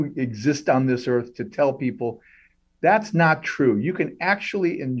exist on this earth to tell people that's not true. You can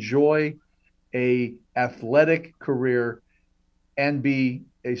actually enjoy a athletic career and be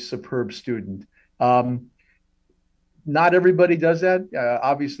a superb student. Um, Not everybody does that.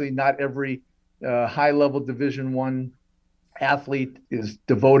 Obviously, not every high level Division I athlete is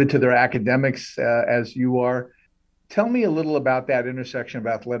devoted to their academics as you are. Tell me a little about that intersection of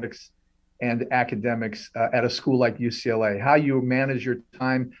athletics and academics at a school like UCLA. How you manage your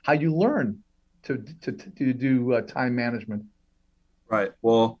time, how you learn to do time management. Right.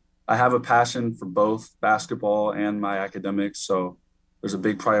 Well, I have a passion for both basketball and my academics, so there's a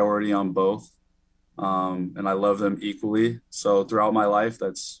big priority on both. And I love them equally. So throughout my life,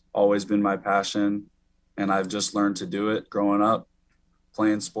 that's always been my passion. And I've just learned to do it growing up.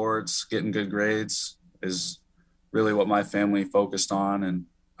 Playing sports, getting good grades is really what my family focused on. And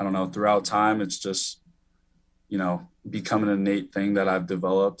I don't know, throughout time, it's just, become an innate thing that I've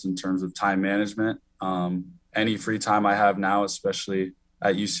developed in terms of time management. Any free time I have now, especially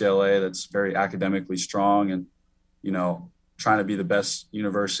at UCLA, that's very academically strong and, trying to be the best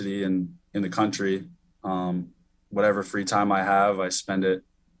university in the country. Whatever free time I have, I spend it,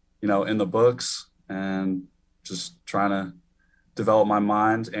 in the books and just trying to develop my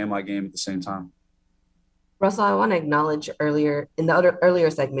mind and my game at the same time. Russell, I want to acknowledge earlier in the earlier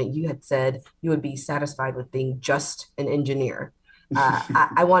segment, you had said you would be satisfied with being just an engineer.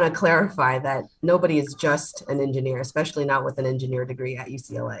 I want to clarify that nobody is just an engineer, especially not with an engineer degree at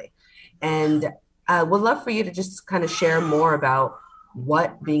UCLA. And would love for you to just kind of share more about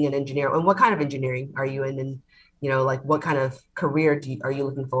what being an engineer and what kind of engineering are you in, and like what kind of career are you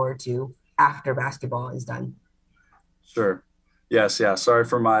looking forward to after basketball is done? Sure. Yes, yeah. Sorry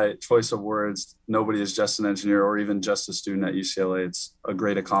for my choice of words. Nobody is just an engineer or even just a student at UCLA. It's a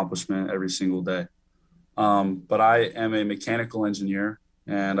great accomplishment every single day. But I am a mechanical engineer,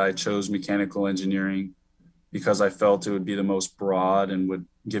 and I chose mechanical engineering because I felt it would be the most broad and would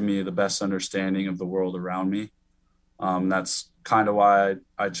give me the best understanding of the world around me. That's kind of why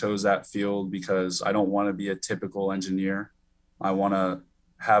I chose that field, because I don't want to be a typical engineer. I want to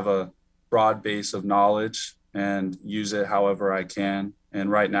have a broad base of knowledge and use it however I can.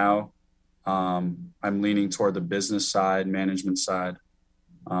 And right now, I'm leaning toward the business side, management side,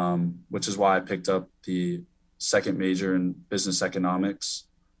 which is why I picked up the second major in business economics.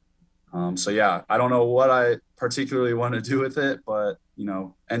 So yeah, I don't know what I particularly want to do with it, but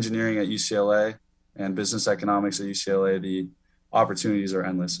engineering at UCLA and business economics at UCLA, the opportunities are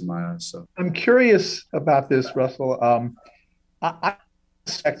endless in my eyes. So I'm curious about this, Russell. I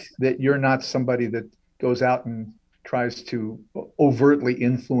suspect that you're not somebody that goes out and tries to overtly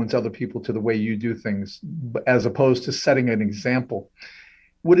influence other people to the way you do things, as opposed to setting an example.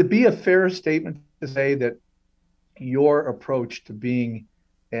 Would it be a fair statement to say that your approach to being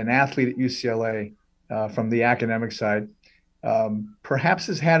an athlete at UCLA from the academic side perhaps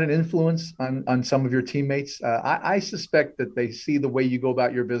has had an influence on some of your teammates? I suspect that they see the way you go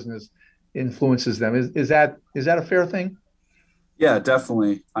about your business influences them. Is that a fair thing? yeah,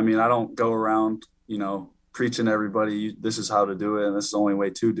 definitely. I mean, I don't go around, preaching to everybody, this is how to do it and this is the only way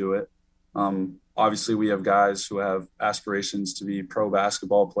to do it. Obviously, we have guys who have aspirations to be pro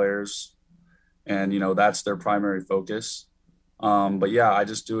basketball players, and that's their primary focus. But yeah, I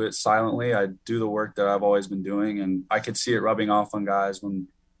just do it silently. I do the work that I've always been doing, and I could see it rubbing off on guys when,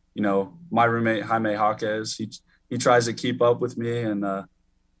 my roommate Jaime Jaquez, he tries to keep up with me, and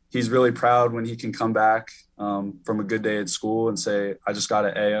he's really proud when he can come back from a good day at school and say, "I just got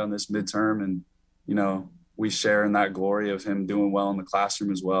an A on this midterm," and we share in that glory of him doing well in the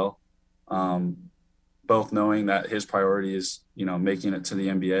classroom as well. Um, Both knowing that his priority is, making it to the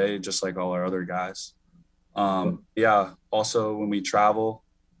NBA, just like all our other guys. Yeah. Also, when we travel,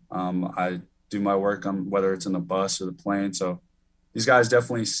 I do my work on whether it's in the bus or the plane. So these guys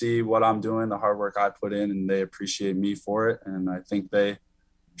definitely see what I'm doing, the hard work I put in, and they appreciate me for it. And I think they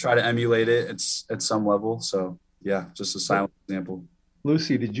try to emulate it. It's at some level. So yeah, just a silent example.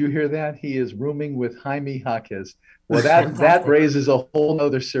 Lucy, did you hear that? He is rooming with Jaime Jaquez. Well, that Fantastic. raises a whole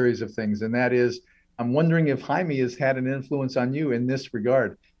other series of things, and that is, I'm wondering if Jaime has had an influence on you in this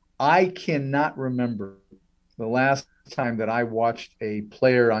regard. I cannot remember the last time that I watched a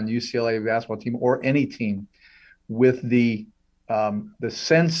player on UCLA basketball team or any team with the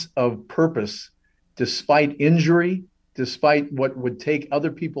sense of purpose, despite injury, despite what would take other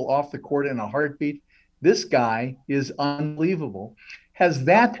people off the court in a heartbeat. This guy is unbelievable. Has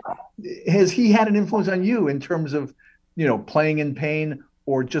that has he had an influence on you in terms of playing in pain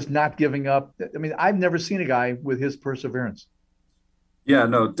or just not giving up? I mean, I've never seen a guy with his perseverance. Yeah,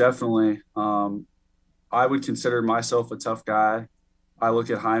 no, definitely. I would consider myself a tough guy. I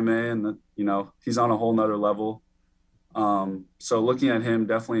look at Jaime and, he's on a whole nother level. So looking at him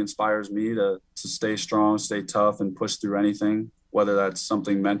definitely inspires me to stay strong, stay tough, and push through anything, whether that's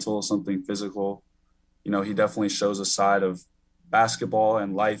something mental, something physical. He definitely shows a side of basketball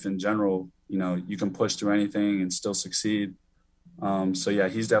and life in general. You can push through anything and still succeed. So yeah,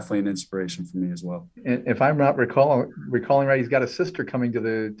 he's definitely an inspiration for me as well. And if I'm not recalling right, he's got a sister coming to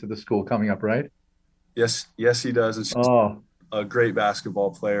the school coming up, right? Yes, he does. And she's a great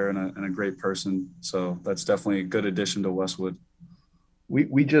basketball player and a great person. So that's definitely a good addition to Westwood.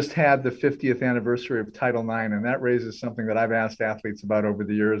 We just had the 50th anniversary of Title IX, and that raises something that I've asked athletes about over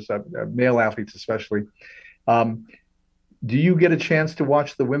the years, male athletes especially. Do you get a chance to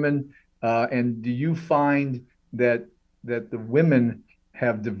watch the women, and do you find that the women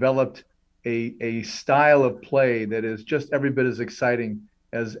have developed a style of play that is just every bit as exciting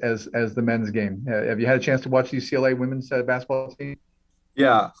as the men's game? Have you had a chance to watch the UCLA women's basketball team?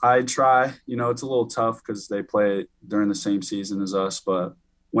 Yeah, I try. It's a little tough because they play during the same season as us. But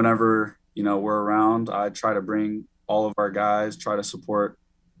whenever, we're around, I try to bring all of our guys, try to support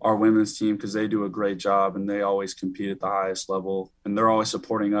our women's team because they do a great job and they always compete at the highest level. And they're always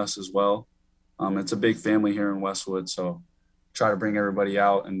supporting us as well. It's a big family here in Westwood. So try to bring everybody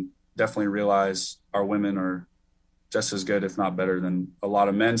out and definitely realize our women are just as good, if not better, than a lot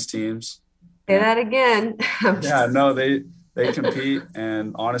of men's teams. Say that again. Yeah, no, they compete,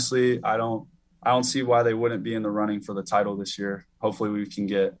 and honestly, I don't see why they wouldn't be in the running for the title this year. Hopefully, we can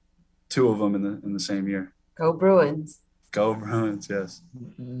get two of them in the same year. Go Bruins! Go Bruins! Yes.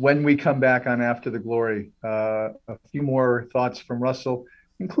 When we come back on After the Glory, a few more thoughts from Russell,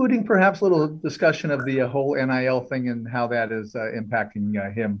 including perhaps a little discussion of the whole NIL thing and how that is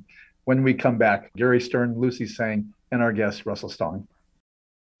impacting him. When we come back, Gary Stern, Lucy Tseng, and our guest Russell Stong.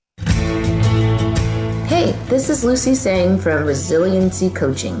 Hey, this is Lucy Tseng from Resiliency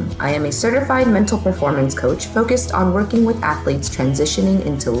Coaching. I am a certified mental performance coach focused on working with athletes transitioning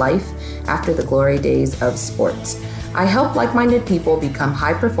into life after the glory days of sports. I help like-minded people become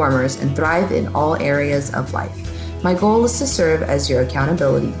high performers and thrive in all areas of life. My goal is to serve as your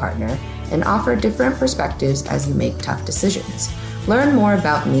accountability partner and offer different perspectives as you make tough decisions. Learn more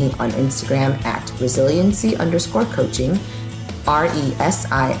about me on Instagram at resiliency_coaching.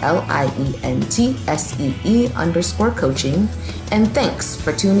 RESILIENTSEE_coaching, and thanks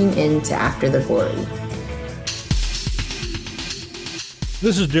for tuning in to After the Glory.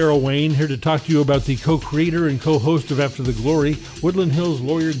 This is Daryl Wayne, here to talk to you about the co-creator and co-host of After the Glory, Woodland Hills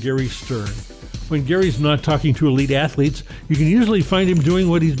lawyer Gary Stern. When Gary's not talking to elite athletes, you can usually find him doing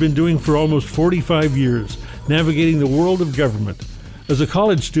what he's been doing for almost 45 years, navigating the world of government. As a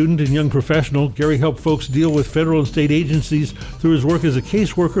college student and young professional, Gary helped folks deal with federal and state agencies through his work as a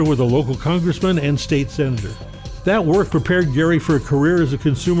caseworker with a local congressman and state senator. That work prepared Gary for a career as a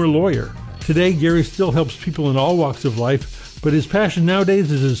consumer lawyer. Today, Gary still helps people in all walks of life, but his passion nowadays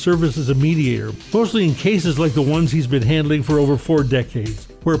is his service as a mediator, mostly in cases like the ones he's been handling for over 4 decades,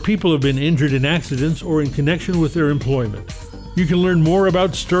 where people have been injured in accidents or in connection with their employment. You can learn more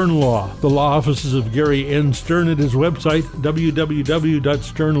about Stern Law, the law offices of Gary N. Stern, at his website,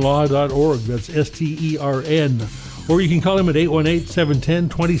 www.sternlaw.org. That's STERN. Or you can call him at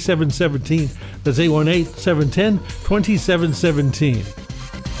 818-710-2717. That's 818-710-2717.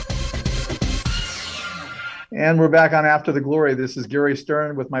 And we're back on After the Glory. This is Gary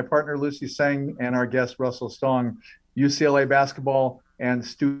Stern with my partner, Lucy Tseng, and our guest, Russell Stong, UCLA basketball and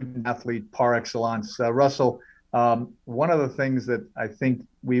student athlete par excellence. Russell, one of the things that I think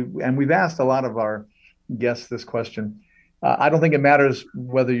we've asked a lot of our guests this question. I don't think it matters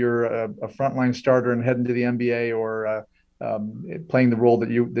whether you're a frontline starter and heading to the NBA or playing the role that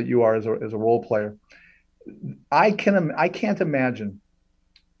you are as a role player. I can't imagine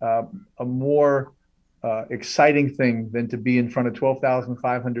a more exciting thing than to be in front of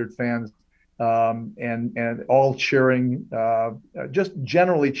 12,500 fans and all cheering, just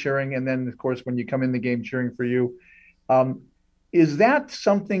generally cheering. And then, of course, when you come in the game, cheering for you. Is that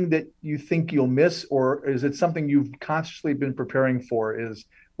something that you think you'll miss, or is it something you've consciously been preparing for, is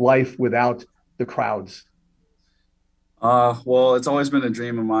life without the crowds? Well, it's always been a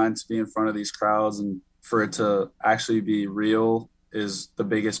dream of mine to be in front of these crowds, and for it to actually be real is the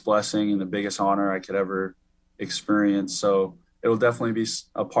biggest blessing and the biggest honor I could ever experience. So it will definitely be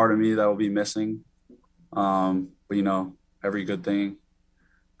a part of me that will be missing. But, every good thing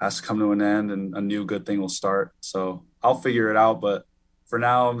has to come to an end and a new good thing will start. So I'll figure it out. But for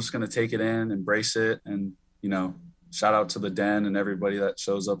now, I'm just going to take it in, embrace it. And, shout out to the Den and everybody that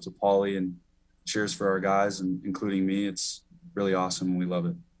shows up to Pauley and cheers for our guys, and including me. It's really awesome and we love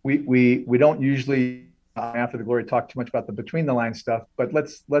it. We don't usually After the Glory talk too much about the between the line stuff, but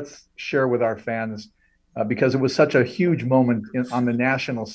let's share with our fans because it was such a huge moment on the national